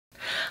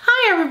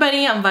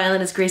everybody, I'm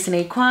violinist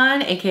GraceTheViolinista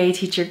Kwon, aka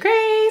Teacher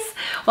Grace.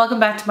 Welcome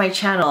back to my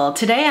channel.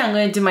 Today I'm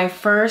going to do my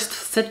first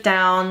sit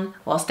down,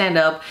 well stand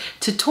up,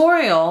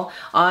 tutorial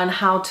on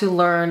how to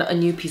learn a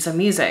new piece of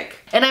music.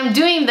 And I'm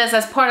doing this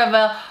as part of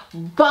a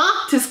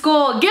Bach to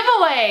School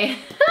giveaway!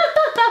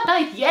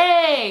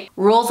 Yay!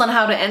 Rules on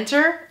how to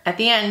enter at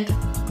the end.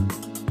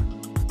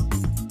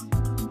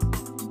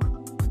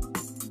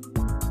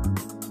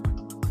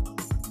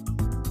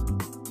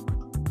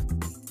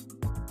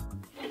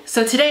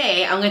 So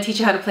today I'm going to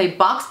teach you how to play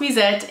Bach's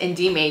Musette in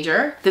D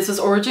major. This was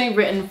originally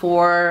written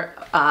for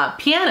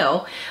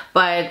piano,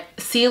 but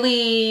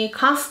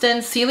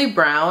Constance Seeley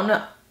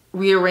Brown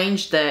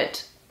rearranged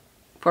it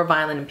for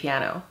violin and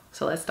piano.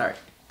 So let's start.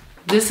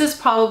 This is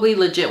probably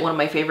legit one of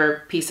my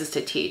favorite pieces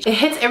to teach. It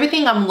hits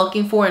everything I'm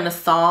looking for in a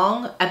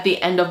song at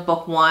the end of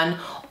book 1,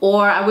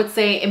 or I would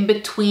say in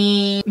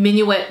between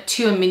Minuet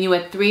 2 and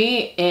Minuet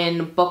 3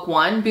 in book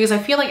 1, because I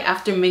feel like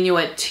after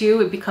Minuet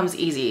 2 it becomes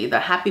easy. The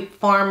Happy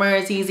Farmer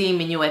is easy,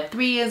 Minuet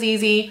 3 is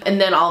easy,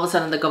 and then all of a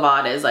sudden the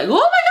Gavotte is like, oh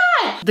my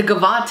god! The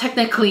Gavotte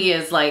technically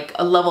is like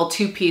a level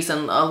 2 piece in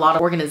a lot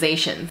of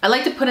organizations. I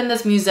like to put in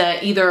this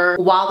musette either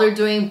while they're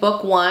doing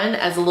book 1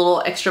 as a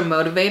little extra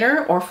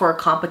motivator, or for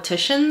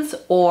competitions,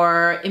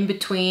 or in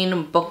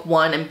between book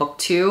 1 and book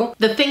 2.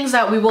 The things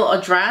that we will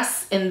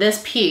address in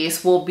this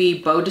piece will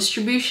be bow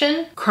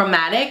distribution,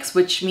 chromatics,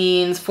 which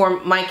means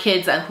for my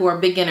kids who are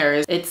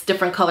beginners, it's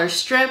different color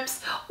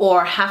strips,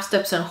 or half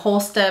steps and whole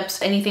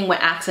steps, anything with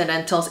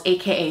accidentals,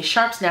 aka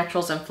sharps,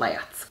 naturals, and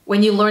flats.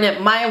 When you learn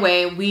it my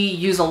way, we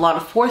use a lot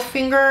of fourth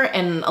finger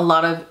and a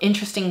lot of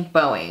interesting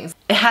bowings.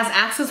 It has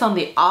accents on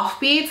the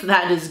offbeats.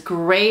 That is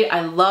great.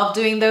 I love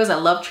doing those. I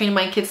love training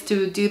my kids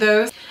to do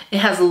those. It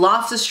has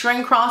lots of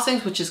string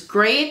crossings, which is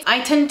great. I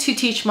tend to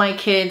teach my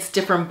kids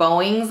different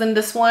bowings in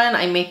this one.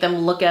 I make them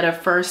look at it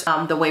first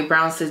the way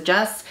Brown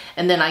suggests,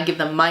 and then I give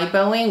them my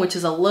bowing, which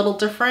is a little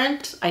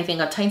different. I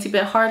think a tiny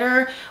bit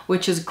harder,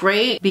 which is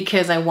great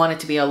because I want it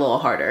to be a little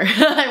harder.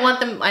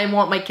 I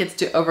want my kids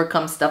to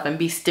overcome stuff and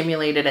be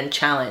stimulated and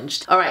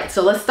challenged. All right,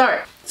 so let's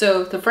start.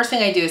 So the first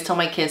thing I do is tell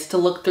my kids to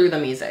look through the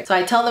music. So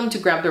I tell them to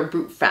grab their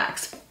brute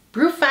facts.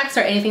 Brute facts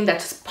are anything that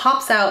just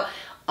pops out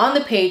on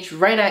the page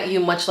right at you,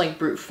 much like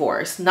brute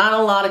force. Not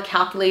a lot of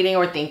calculating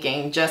or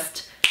thinking,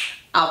 just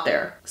out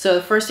there. So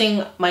the first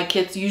thing my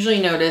kids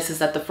usually notice is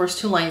that the first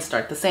 2 lines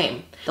start the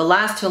same. The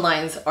last 2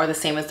 lines are the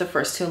same as the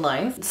first 2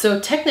 lines. So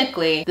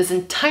technically, this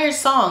entire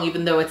song,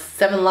 even though it's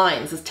 7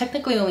 lines, is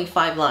technically only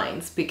 5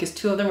 lines because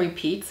 2 of them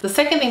repeats. The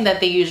second thing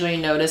that they usually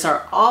notice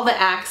are all the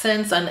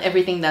accents and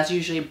everything that's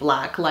usually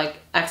black, like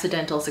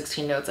accidental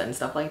 16 notes and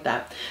stuff like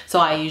that. So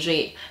I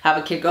usually have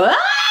a kid go,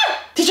 ah!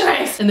 Teacher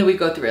Grace! And then we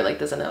go through it like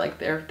this, and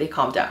they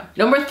calm down.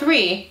 Number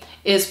 3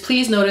 is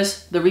please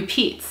notice the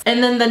repeats.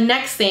 And then the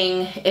next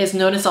thing is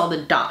notice all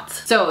the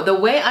dots. So the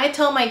way I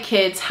tell my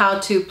kids how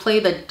to play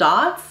the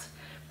dots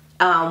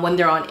when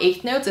they're on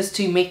 8th notes is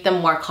to make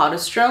them marcato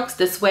strokes.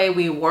 This way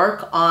we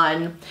work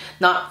on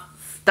not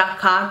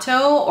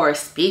staccato or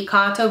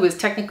spiccato, because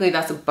technically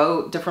that's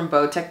a different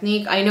bow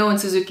technique. I know in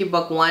Suzuki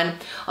Book 1,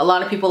 a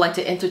lot of people like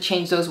to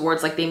interchange those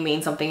words like they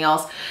mean something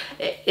else.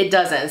 It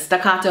doesn't.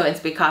 Staccato and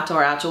spiccato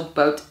are actual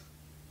bow.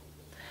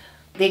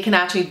 They can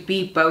actually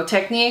be bow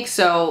techniques,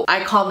 so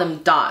I call them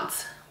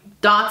dots.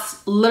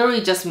 Dots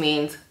literally just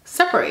means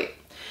separate.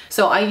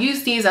 So I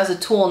use these as a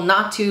tool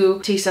not to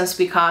teach them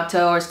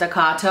spiccato or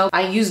staccato.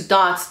 I use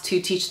dots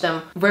to teach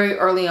them very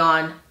early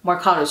on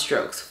marcato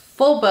strokes.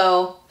 Full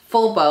bow,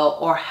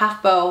 or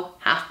half bow,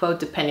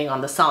 depending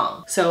on the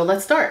song. So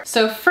let's start.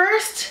 So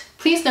first,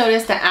 please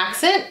notice the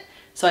accent.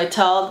 So I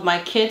tell my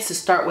kids to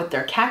start with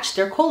their catch,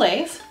 their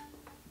collays,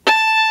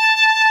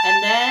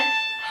 and then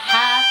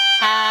half,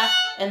 half,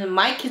 and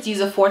my kids use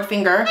a 4th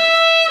finger.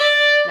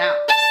 Now,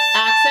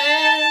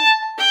 accent.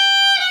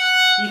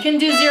 You can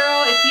do 0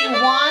 if you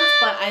want,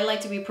 but I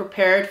like to be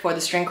prepared for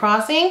the string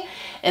crossing.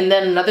 And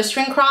then another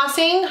string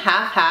crossing,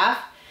 half, half.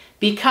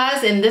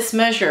 Because in this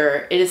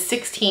measure, it is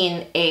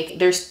 16/8.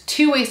 There's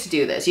 2 ways to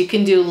do this. You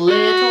can do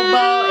little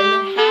bow and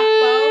then half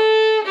bow,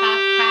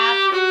 half,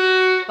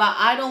 half. But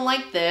I don't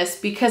like this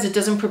because it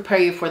doesn't prepare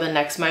you for the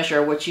next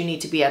measure, which you need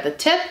to be at the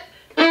tip.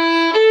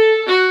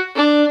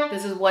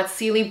 This is what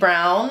Seeley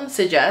Brown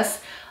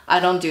suggests. I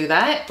don't do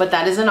that, but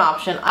that is an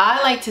option.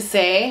 I like to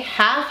say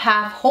half,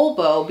 half, whole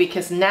bow,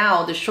 because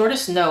now the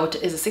shortest note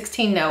is a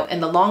 16th note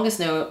and the longest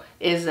note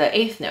is the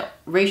 8th note.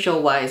 Ratio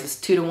wise is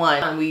 2 to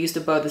 1, and we use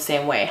the bow the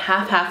same way.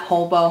 Half, half,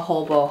 whole bow,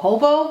 whole bow, whole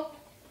bow.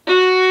 Half,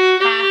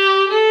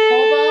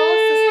 whole bow,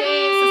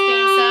 sustain,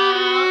 sustain sound.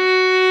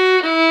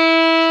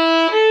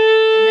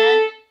 And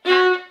then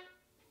half,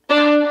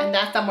 half, and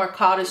that's the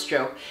marcato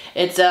stroke.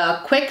 It's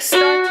a quick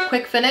start,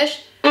 quick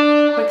finish.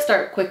 Quick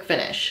start, quick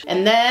finish.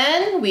 And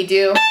then we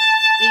do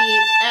E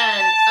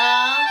and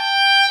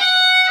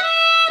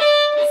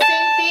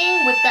same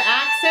thing with the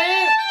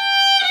accent.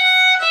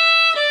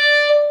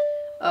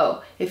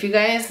 Oh, if you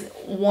guys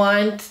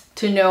want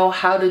to know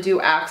how to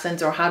do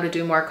accents or how to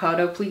do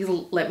marcato, please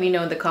let me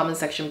know in the comment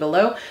section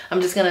below.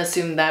 I'm just gonna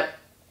assume that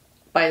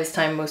by this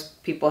time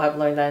most people have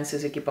learned that in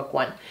Suzuki Book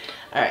 1.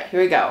 All right, here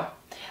we go.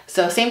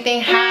 So same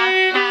thing,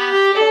 half, half,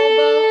 whole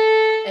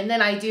bow, and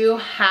then I do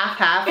half,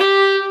 half,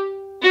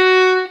 and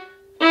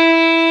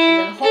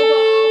then whole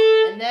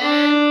bow, and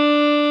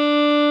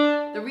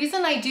then the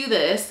reason I do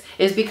this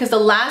is because the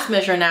last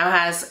measure now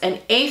has an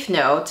eighth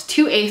note,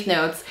 2 eighth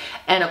notes,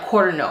 and a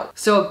quarter note.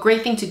 So a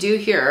great thing to do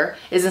here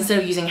is instead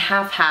of using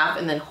half, half,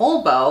 and then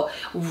whole bow,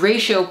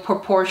 ratio,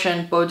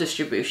 proportion, bow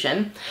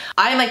distribution,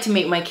 I like to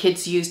make my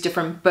kids use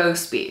different bow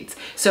speeds.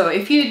 So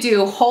if you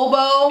do whole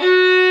bow,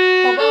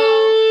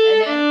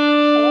 and then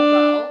whole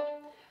bow,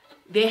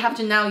 they have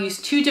to now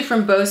use 2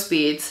 different bow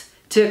speeds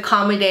to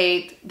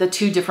accommodate the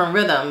 2 different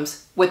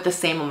rhythms with the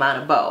same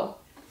amount of bow.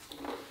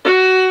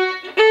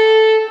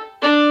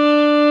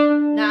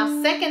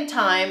 Now, second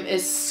time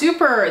is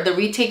the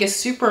retake is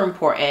super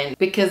important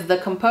because the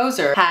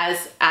composer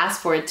has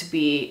asked for it to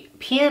be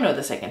piano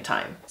the second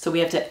time. So we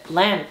have to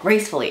land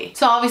gracefully.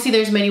 So obviously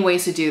there's many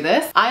ways to do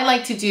this. I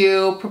like to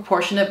do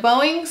proportionate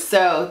bowing.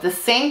 So the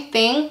same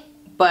thing,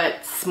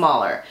 but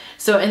smaller.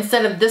 So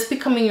instead of this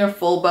becoming your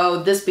full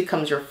bow, this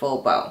becomes your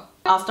full bow.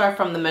 I'll start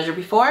from the measure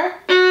before.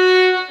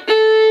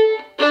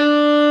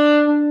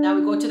 Now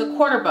we go to the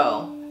quarter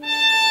bow.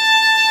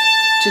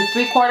 To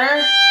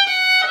 3/4.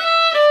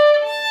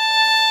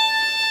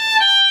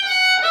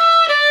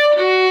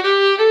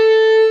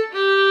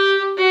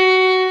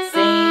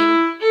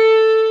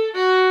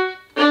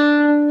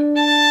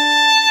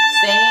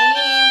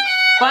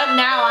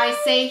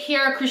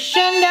 Here,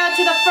 crescendo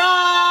to the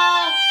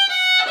frog.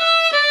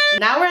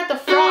 Now we're at the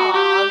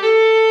frog,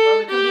 where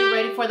we can be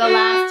ready for the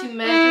last 2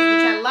 measures,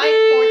 which I like,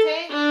 forte.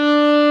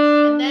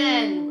 And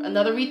then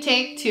another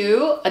retake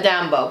to a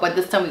down bow, but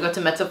this time we go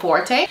to mezzo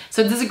forte.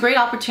 So this is a great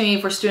opportunity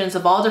for students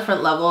of all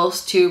different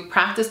levels to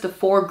practice the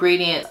 4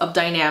 gradients of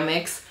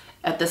dynamics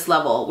at this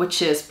level,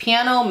 which is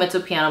piano,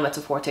 mezzo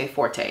forte,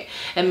 forte,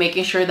 and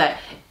making sure that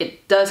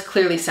it does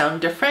clearly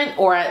sound different,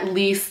 or at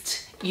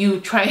least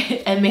you try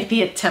and make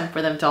the attempt for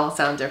them to all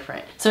sound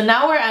different. So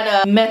now we're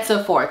at a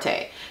mezzo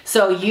forte.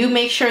 So you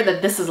make sure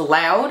that this is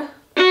loud.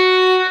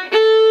 Straight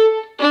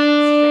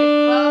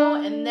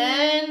bow, and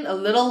then a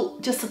little,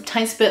 just a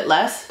tiny bit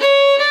less.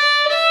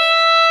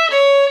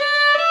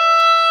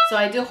 So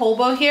I do whole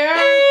bow here,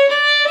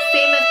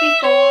 same as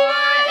before,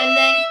 and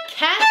then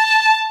catch.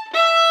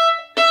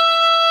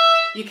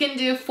 You can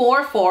do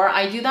 4/4.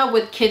 I do that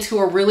with kids who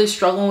are really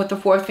struggling with the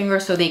 4th finger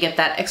so they get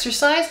that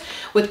exercise.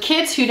 With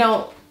kids who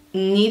don't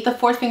need the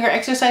 4th finger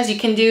exercise, you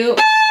can do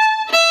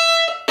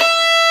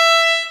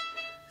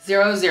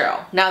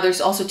 0/0. Now there's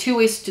also 2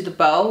 ways to do the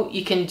bow.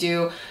 You can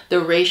do the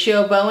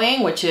ratio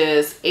bowing, which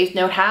is 8th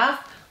note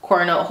half,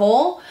 quarter note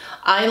whole.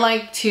 I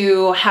like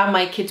to have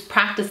my kids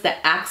practice the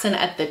accent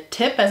at the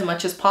tip as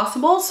much as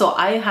possible, so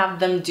I have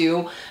them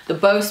do the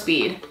bow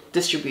speed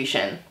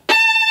distribution.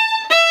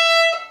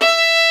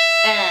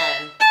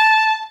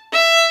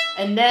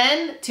 And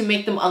then to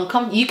make them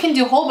uncomfortable, you can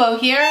do whole bow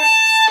here.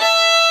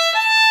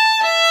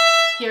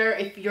 Here,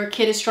 if your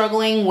kid is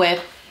struggling with,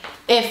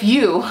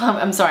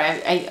 I'm sorry,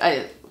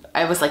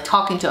 I was like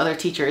talking to other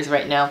teachers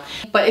right now.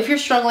 But if you're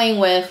struggling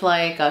with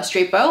like a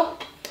straight bow,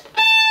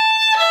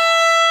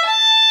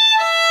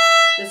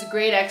 this is a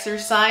great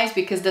exercise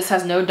because this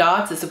has no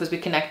dots, it's supposed to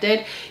be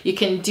connected. You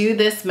can do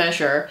this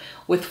measure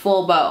with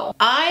full bow.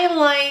 I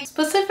like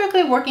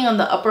specifically working on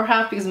the upper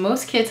half because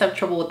most kids have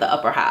trouble with the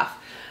upper half.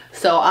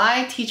 So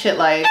I teach it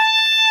like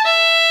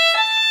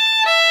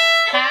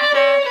half,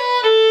 half,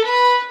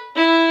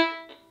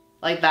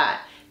 like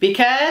that,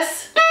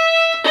 because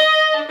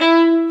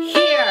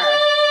here,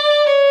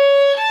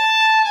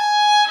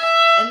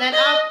 and then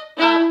up,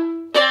 up,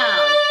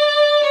 down.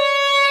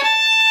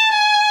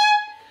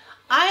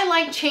 I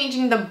like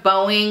changing the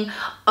bowing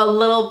a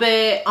little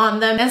bit on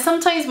them, and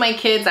sometimes my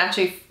kids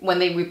actually, when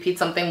they repeat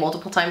something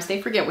multiple times,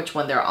 they forget which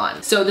one they're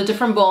on. So the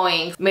different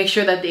bowings, make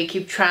sure that they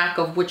keep track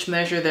of which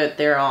measure that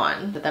they're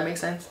on. Did that make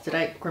sense? Did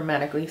I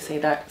grammatically say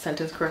that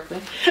sentence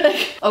correctly?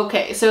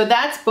 Okay, so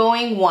that's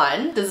bowing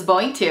 1. This is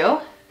bowing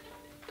 2.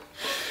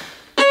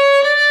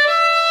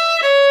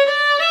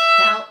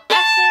 Now,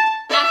 accent,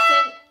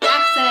 accent,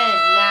 accent.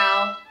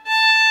 Now,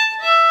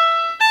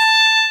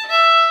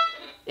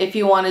 if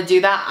you want to do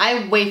that,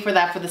 I wait for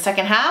that for the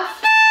second half.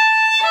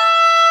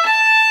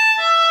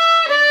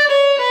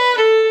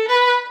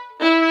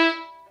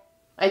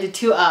 I did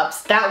 2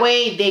 ups. That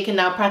way they can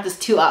now practice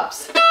 2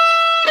 ups.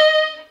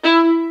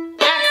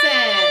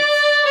 Accent.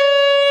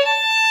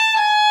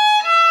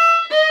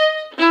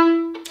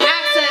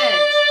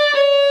 Accent.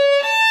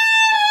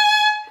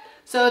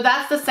 So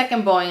that's the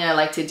second bowing I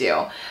like to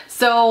do.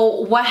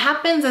 So what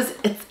happens is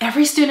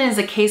every student is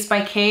a case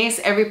by case,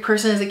 every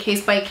person is a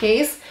case by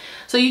case.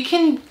 So you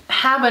can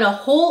have a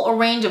whole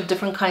range of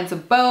different kinds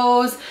of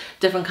bows,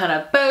 different kind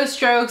of bow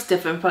strokes,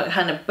 different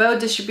kind of bow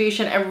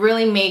distribution, and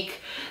really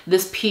make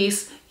this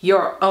piece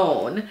your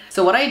own.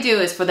 So what I do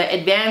is for the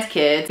advanced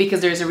kids,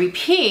 because there's a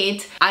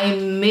repeat, I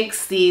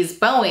mix these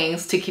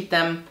bowings to keep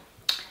them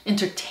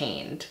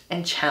entertained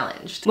and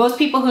challenged. Most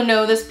people who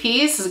know this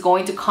piece is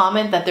going to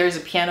comment that there's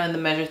a piano in the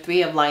measure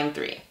 3 of line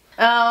 3.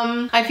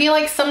 I feel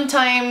like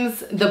sometimes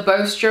the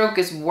bow stroke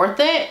is worth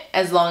it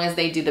as long as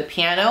they do the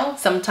piano.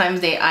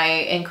 Sometimes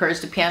I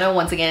encourage the piano.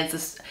 Once again,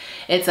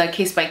 it's a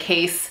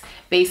case-by-case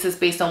basis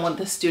based on what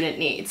the student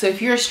needs. So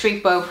if you're a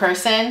straight bow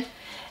person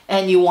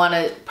and you want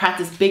to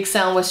practice big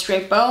sound with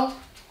straight bow,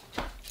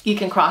 you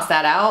can cross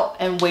that out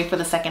and wait for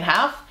the second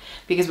half,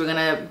 because we're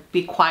gonna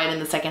be quiet in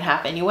the second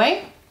half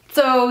anyway.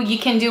 So you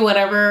can do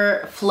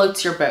whatever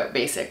floats your boat,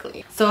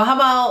 basically. So how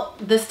about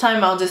this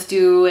time I'll just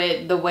do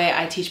it the way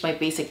I teach my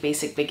basic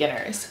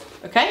beginners,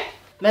 okay?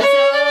 Mezzo,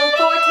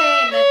 forte,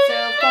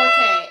 accent,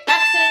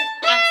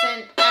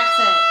 accent,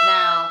 accent.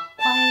 Now,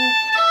 quiet,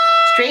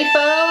 straight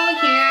bow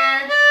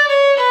here.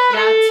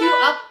 Now 2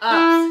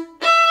 up-ups.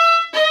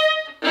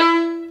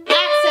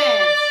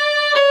 Accent,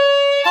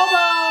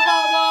 hobo,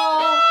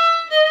 hobo.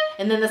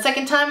 And then the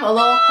second time, a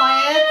little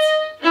quiet.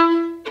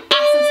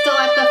 Accent still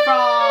at the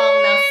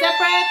front. Now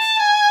separate.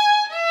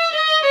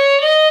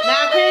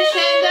 Now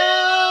crescendo.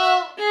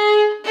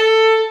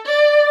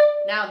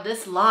 Now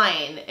this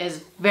line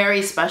is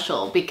very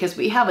special because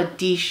we have a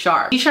D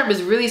sharp. D sharp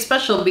is really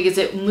special because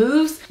it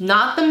moves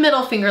not the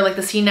middle finger like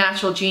the C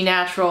natural, G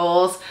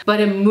naturals, but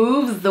it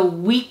moves the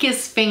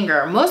weakest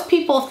finger. Most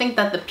people think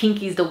that the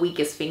pinky is the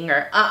weakest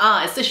finger.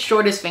 It's the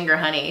shortest finger,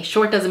 honey.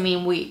 Short doesn't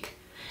mean weak.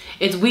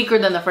 It's weaker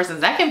than the first and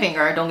second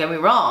finger, don't get me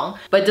wrong,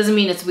 but it doesn't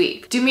mean it's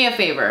weak. Do me a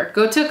favor,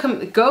 go to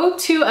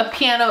a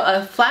piano,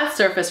 a flat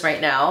surface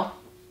right now,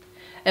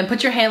 and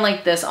put your hand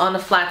like this on a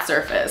flat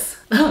surface.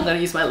 I'm gonna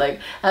use my leg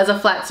as a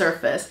flat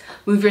surface.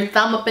 Move your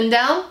thumb up and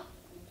down,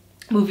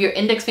 move your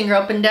index finger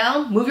up and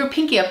down, move your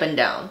pinky up and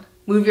down,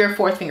 move your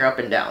fourth finger up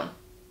and down,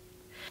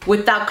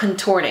 without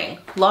contorting.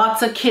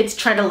 Lots of kids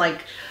try to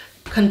like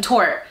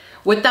contort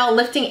without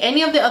lifting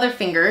any of the other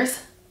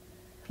fingers.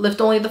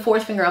 Lift only the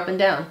fourth finger up and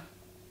down.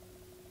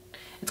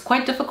 It's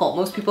quite difficult.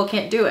 Most people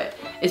can't do it.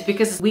 It's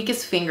because the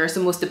weakest finger is the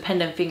most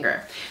dependent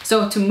finger.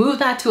 So to move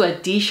that to a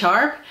D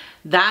sharp,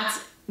 that's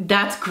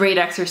great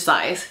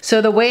exercise. So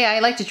the way I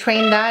like to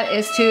train that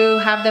is to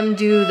have them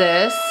do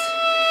this.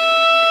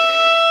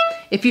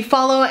 If you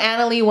follow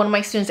Annalie, one of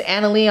my students,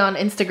 Annalie, on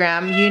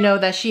Instagram, you know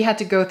that she had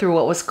to go through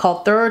what was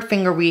called third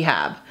finger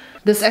rehab.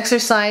 This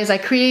exercise, I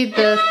created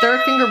the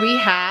third finger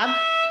rehab.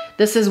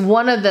 This is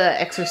one of the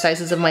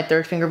exercises of my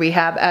third finger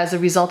rehab as a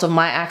result of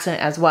my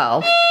accident as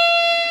well.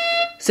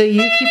 So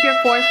you keep your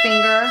fourth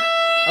finger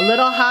a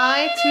little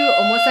high to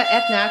almost at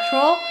F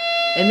natural,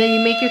 and then you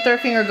make your third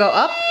finger go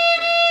up,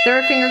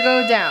 third finger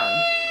go down,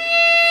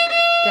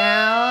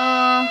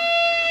 down.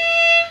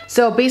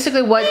 So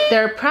basically what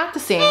they're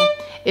practicing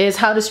is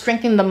how to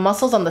strengthen the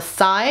muscles on the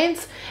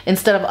sides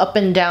instead of up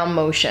and down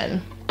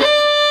motion.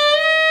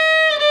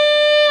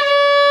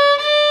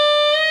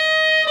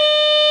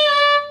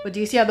 But do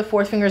you see how the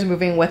fourth finger is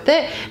moving with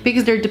it?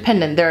 Because they're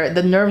dependent,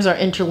 the nerves are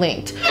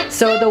interlinked.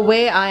 So the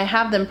way I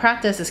have them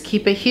practice is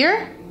keep it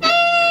here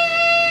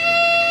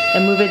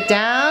and move it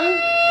down.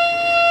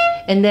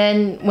 And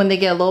then when they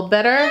get a little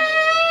better,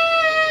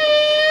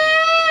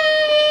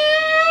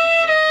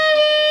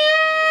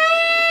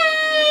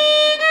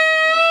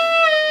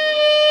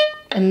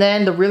 and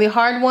then the really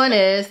hard one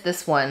is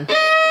this one.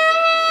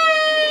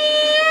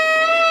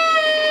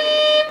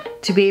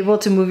 To be able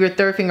to move your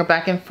third finger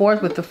back and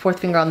forth with the fourth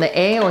finger on the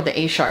A or the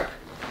A sharp.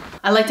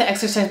 I like to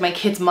exercise my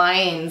kids'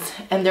 minds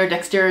and their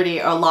dexterity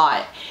a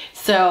lot.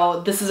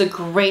 So this is a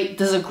great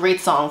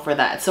song for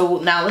that. So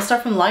now let's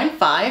start from line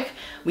 5.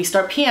 We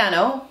start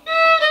piano.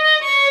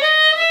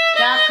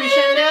 Now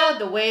crescendo,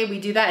 the way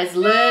we do that is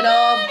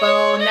little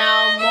bow,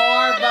 now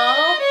more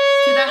bow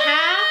to the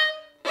half.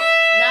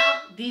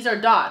 Now these are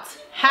dots.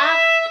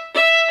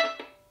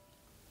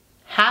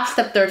 Half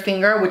step third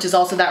finger, which is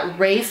also that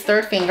raised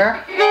third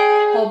finger.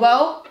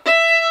 Hobo,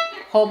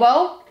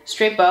 hobo,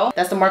 straight bow.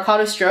 That's the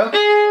marcato stroke.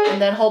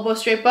 And then hobo,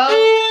 straight bow,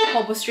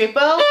 hobo, straight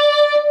bow.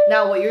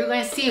 Now what you're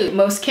going to see,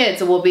 most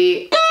kids will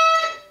be,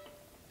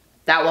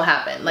 that will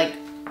happen, like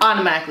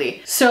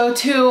automatically. So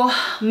to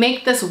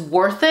make this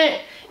worth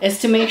it is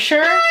to make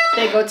sure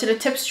they go to the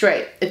tip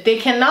straight. If they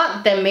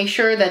cannot, then make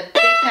sure that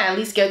they can at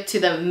least get to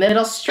the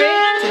middle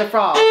straight, to the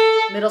frog.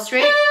 Middle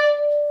straight.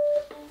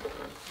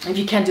 If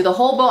you can't do the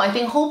hobo, I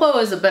think hobo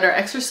is a better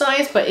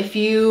exercise, but if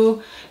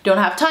you don't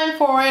have time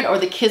for it or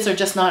the kids are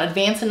just not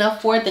advanced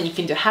enough for it, then you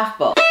can do half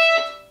bow.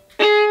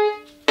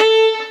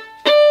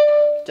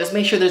 Just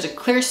make sure there's a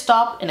clear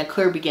stop and a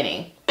clear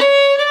beginning.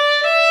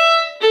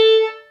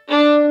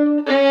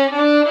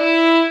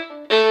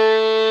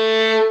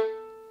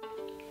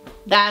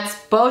 That's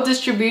bow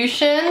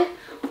distribution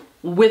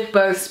with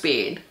bow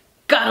speed.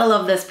 Gotta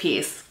love this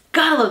piece.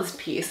 Gotta love this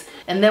piece.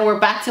 And then we're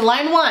back to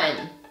line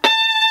 1.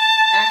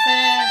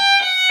 Accent,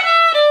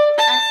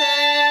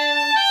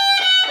 accent.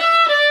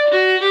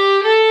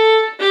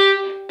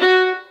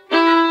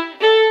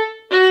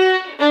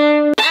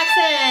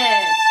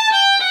 Accent.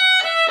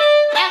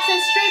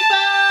 Accent, straight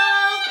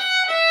bow.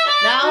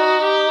 Now,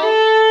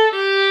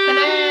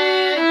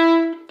 connect.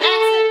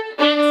 Accent,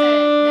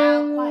 accent.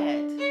 Now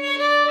quiet.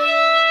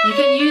 You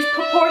can use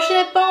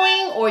proportionate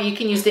bowing or you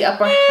can use the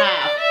upper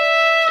half.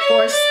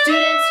 For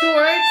students who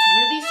are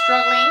really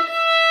struggling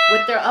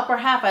with their upper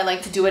half, I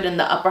like to do it in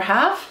the upper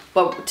half.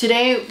 But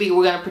today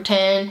we're gonna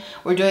pretend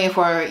we're doing it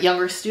for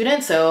younger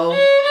students. So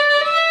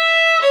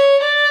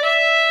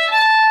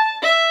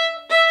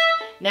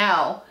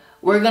now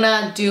we're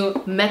gonna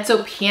do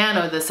mezzo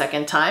piano the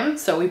second time.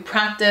 So we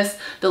practice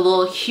the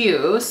little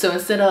hues. So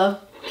instead of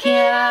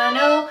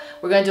piano,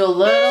 we're gonna do a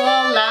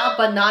little loud,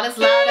 but not as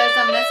loud as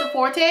a mezzo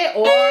forte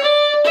or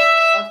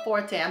a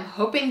forte. I'm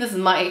hoping this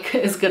mic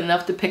is good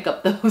enough to pick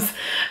up those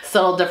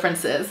subtle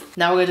differences.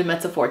 Now we're gonna do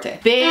mezzo forte.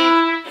 Big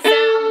sound,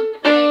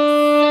 big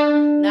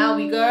sound. Now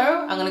we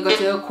go, I'm gonna go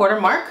to the quarter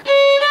mark.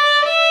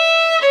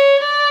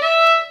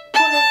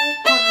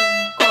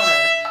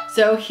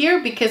 So here,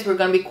 because we're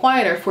gonna be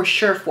quieter, for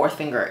sure fourth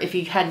finger if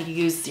you hadn't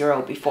used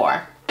 0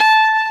 before.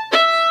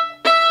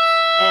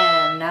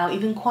 And now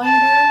even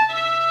quieter.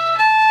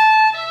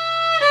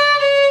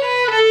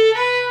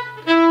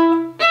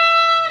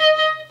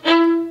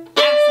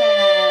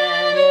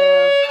 Accent,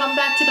 come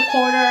back to the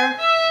quarter.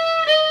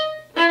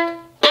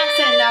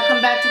 Accent, now come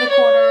back to the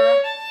quarter.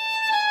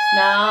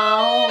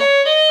 Now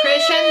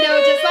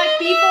crescendo just like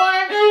before.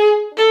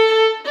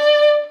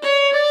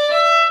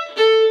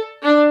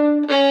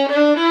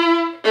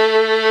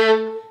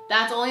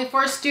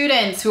 For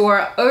students who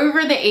are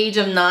over the age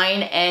of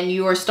 9 and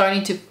you are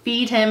starting to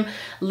feed them,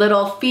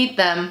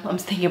 I'm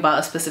thinking about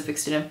a specific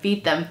student,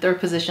 feed them third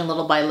position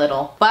little by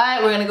little.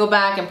 But we're gonna go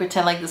back and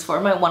pretend like this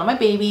for one of my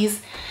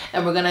babies,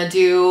 and we're gonna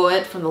do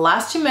it from the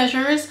last 2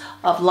 measures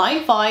of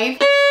line 5.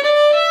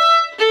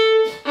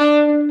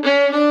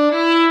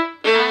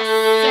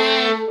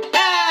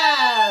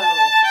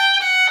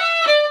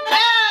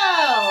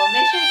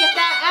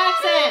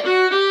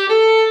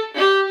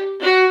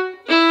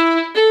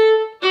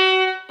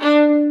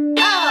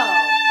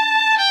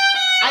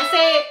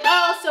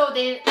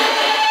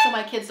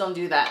 Kids don't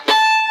do that.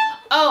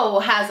 O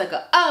has like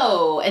a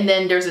O, and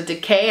then there's a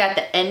decay at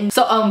the end.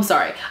 So I'm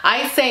sorry,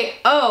 I say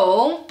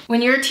O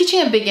when you're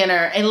teaching a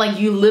beginner and like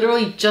you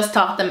literally just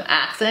taught them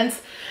accents.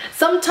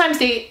 Sometimes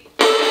they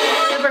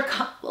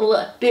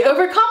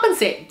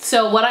overcompensate.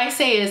 So what I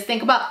say is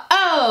think about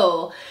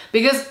O,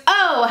 because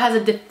O has a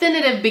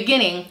definitive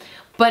beginning,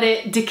 but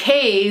it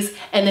decays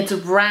and it's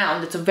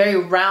round. It's a very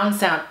round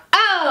sound.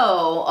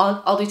 O.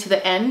 I'll do to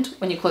the end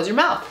when you close your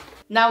mouth.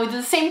 Now we do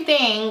the same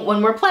thing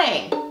when we're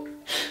playing.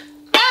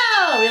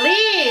 Oh,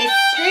 release,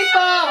 straight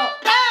bow.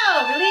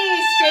 Oh,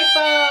 release, straight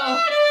bow.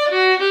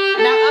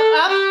 Now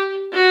up,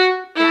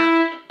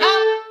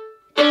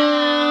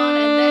 down,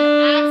 and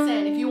then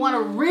accent. If you want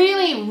to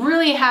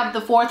really have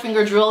the fourth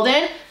finger drilled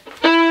in,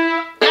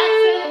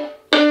 accent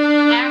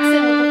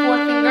with the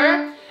fourth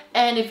finger.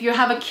 And if you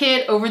have a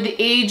kid over the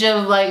age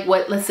of like,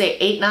 let's say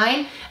 8,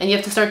 9, and you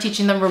have to start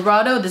teaching them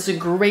vibrato, this is a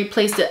great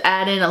place to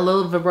add in a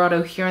little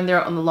vibrato here and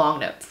there on the long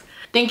notes.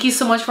 Thank you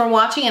so much for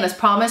watching, and as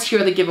promised,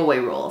 here are the giveaway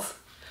rules.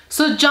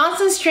 So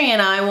Johnson String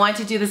and I want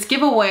to do this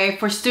giveaway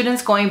for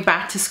students going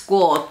back to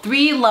school,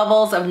 3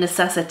 levels of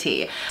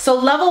necessity. So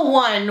level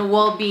 1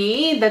 will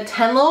be the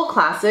 10 Little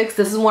Classics.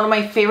 This is one of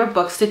my favorite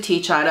books to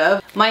teach out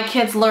of. My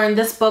kids learn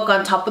this book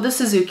on top of the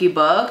Suzuki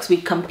books. We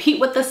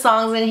compete with the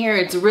songs in here.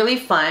 It's really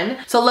fun.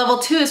 So level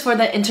 2 is for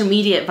the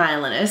intermediate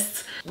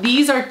violinists.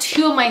 These are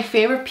 2 of my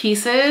favorite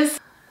pieces.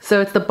 So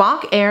it's the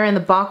Bach Air and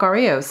the Bach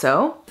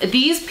Arioso.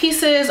 These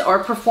pieces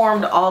are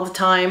performed all the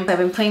time. I've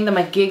been playing them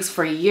at gigs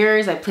for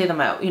years. I play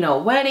them at,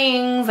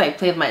 weddings. I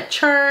play them at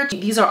church.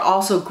 These are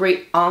also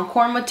great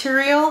encore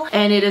material,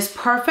 and it is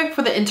perfect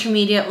for the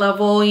intermediate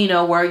level,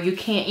 where you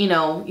can't,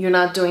 you're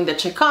not doing the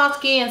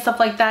Tchaikovsky and stuff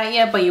like that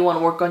yet, but you want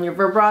to work on your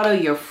vibrato,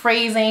 your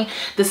phrasing.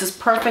 This is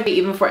perfect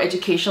even for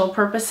educational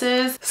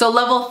purposes. So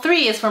level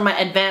 3 is for my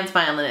advanced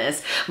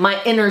violinists, my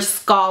inner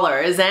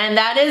scholars, and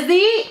that is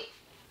the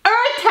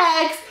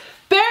Urtex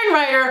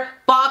Bärenreiter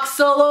Bach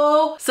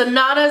Solo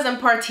Sonatas and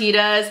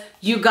Partitas.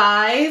 You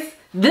guys,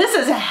 this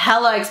is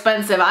hella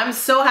expensive. I'm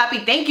so happy.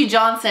 Thank you,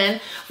 Johnson,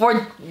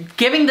 for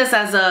giving this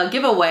as a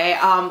giveaway.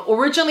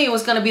 Originally it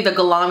was gonna be the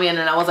Galamian,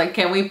 and I was like,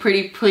 can we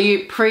pretty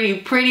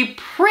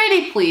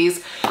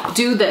please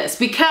do this?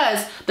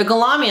 Because the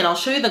Galamian, I'll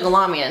show you the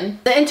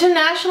Galamian. The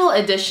international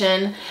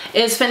edition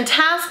is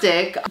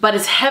fantastic, but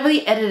it's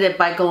heavily edited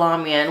by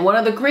Galamian, one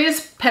of the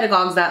greatest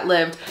pedagogues that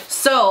lived.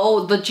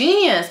 So the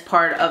genius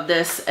part of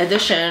this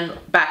edition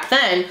back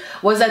then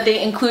was that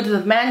they included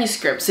the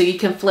manuscript, so you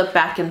can flip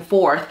back and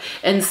forth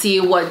and see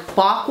what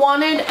Bach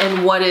wanted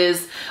and what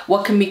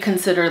can be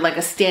considered like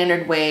a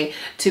standard way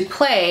to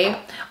play,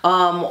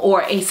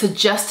 or a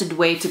suggested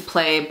way to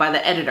play by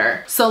the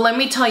editor. So let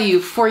me tell you,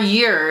 for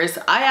years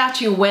I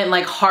actually went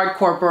like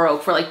hardcore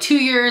Baroque. For like 2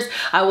 years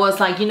I was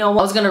like, I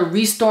was gonna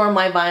restore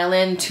my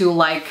violin to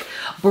like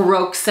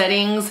Baroque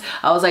settings.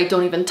 I was like,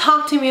 don't even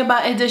talk to me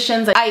about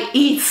editions. I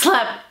eat,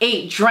 slept,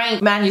 ate,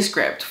 drank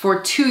manuscript for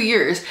 2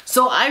 years.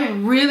 So I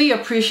really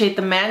appreciate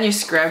the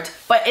manuscript,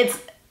 but it's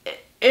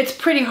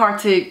pretty hard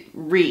to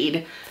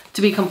read,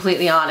 to be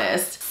completely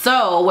honest.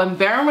 So when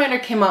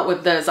Bärenreiter came out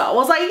with this, I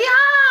was like,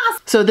 yes!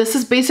 So this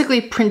is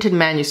basically printed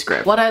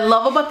manuscript. What I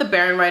love about the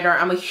Bärenreiter,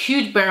 I'm a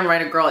huge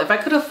Bärenreiter girl. If I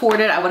could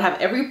afford it, I would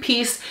have every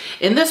piece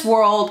in this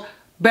world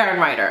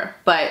Bärenreiter,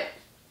 but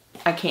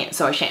I can't,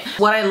 so I shan't.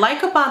 What I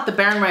like about the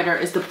Bärenreiter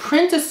is the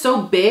print is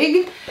so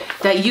big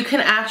that you can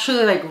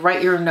actually like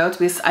write your notes,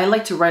 because I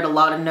like to write a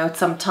lot of notes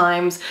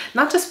sometimes,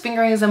 not just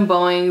fingerings and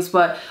bowings,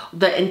 but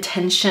the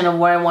intention of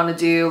what I want to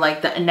do,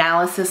 like the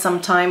analysis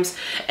sometimes.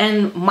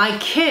 And my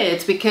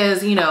kids,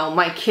 because you know,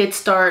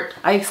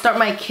 I start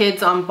my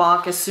kids on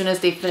Bach as soon as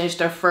they finish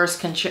their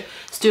first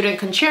student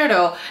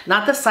concerto,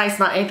 not the sites,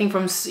 not anything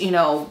from, you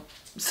know,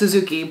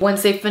 Suzuki.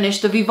 Once they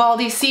finish the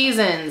Vivaldi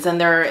seasons and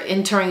they're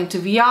entering into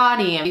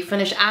Vivaldi and they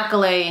finish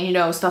Acolyte and, you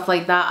know, stuff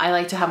like that, I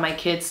like to have my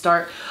kids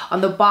start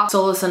on the Bach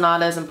solo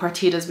sonatas and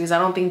partitas, because I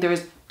don't think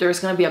there's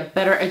going to be a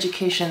better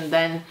education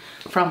than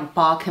from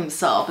Bach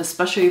himself,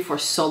 especially for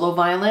solo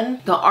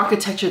violin. The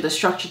architecture, the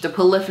structure, the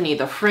polyphony,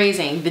 the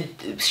phrasing,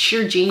 the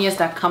sheer genius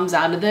that comes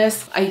out of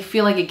this, I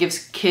feel like it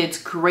gives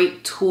kids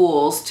great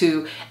tools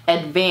to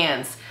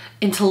advance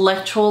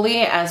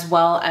intellectually as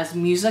well as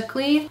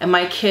musically, and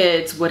my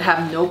kids would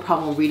have no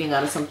problem reading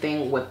out of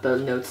something with the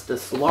notes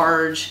this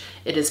large.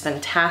 It is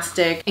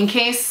fantastic. In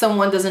case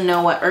someone doesn't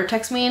know what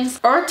urtext means,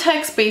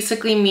 urtext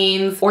basically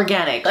means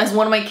organic. As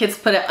one of my kids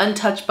put it,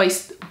 untouched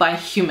by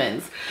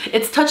humans.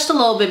 It's touched a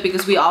little bit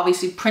because we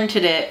obviously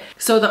printed it.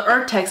 So the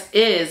urtext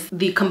is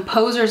the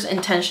composer's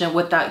intention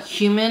without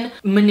human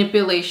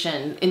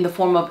manipulation in the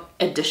form of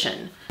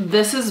addition.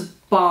 This is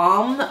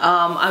bomb.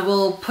 I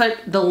will put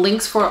the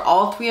links for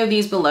all 3 of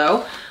these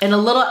below. And a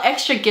little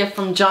extra gift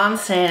from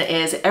Johnson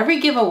is every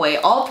giveaway,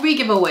 all 3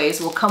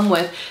 giveaways will come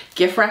with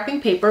gift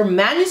wrapping paper,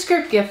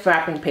 manuscript gift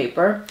wrapping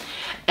paper,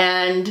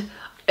 and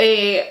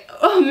a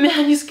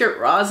manuscript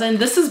rosin.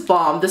 This is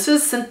bomb. This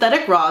is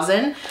synthetic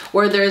rosin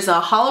where there's a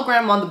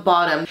hologram on the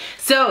bottom.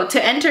 So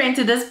to enter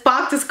into this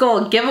Bach to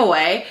Skull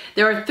giveaway,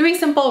 there are 3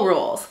 simple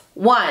rules.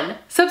 1,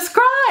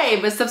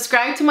 subscribe!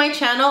 Subscribe to my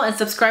channel and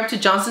subscribe to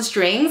Johnson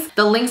Strings.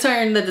 The links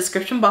are in the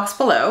description box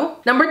below.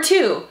 Number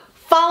 2,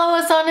 follow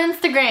us on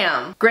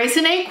Instagram,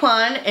 UnHae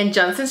Kwon and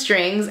Johnson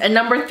Strings. And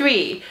number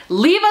 3,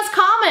 leave us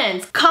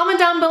comments. Comment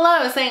down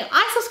below saying,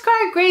 I subscribe,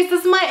 Grace,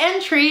 this is my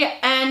entry,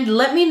 and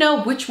let me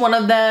know which one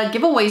of the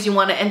giveaways you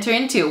want to enter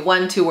into,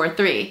 1, 2, or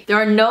 3. There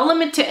are no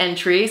limit to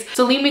entries,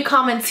 so leave me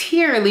comments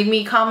here, leave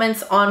me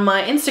comments on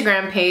my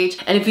Instagram page,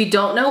 and if you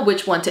don't know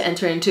which one to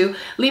enter into,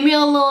 leave me a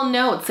little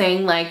note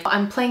saying like,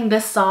 I'm playing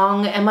this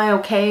song, am I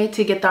okay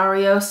to get the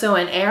arioso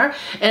and air?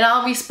 And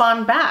I'll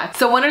respond back.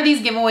 So when are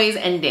these giveaways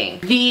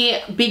ending? The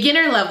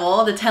beginner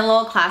level, the 10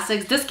 level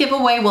classics, this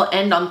giveaway will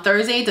end on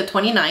Thursday the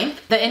 29th.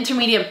 The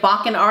intermediate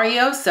Bach and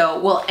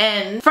arioso will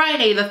end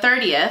Friday the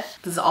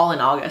 30th. This is all in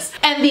August.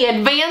 And the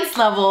advanced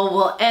level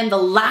will end the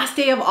last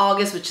day of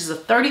August, which is the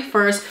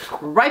 31st,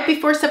 right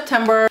before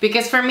September.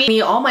 Because for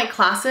me, all my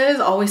classes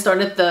always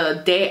started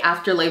the day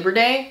after Labor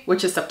Day,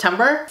 which is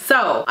September.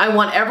 So I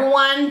want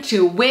everyone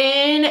to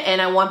win,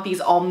 and I want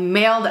these all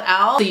mailed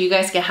out so you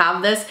guys can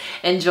have this,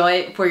 enjoy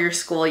it for your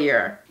school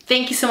year.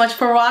 Thank you so much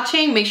for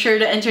watching. Make sure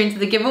to enter into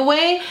the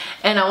giveaway,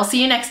 and I will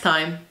see you next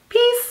time.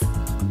 Peace!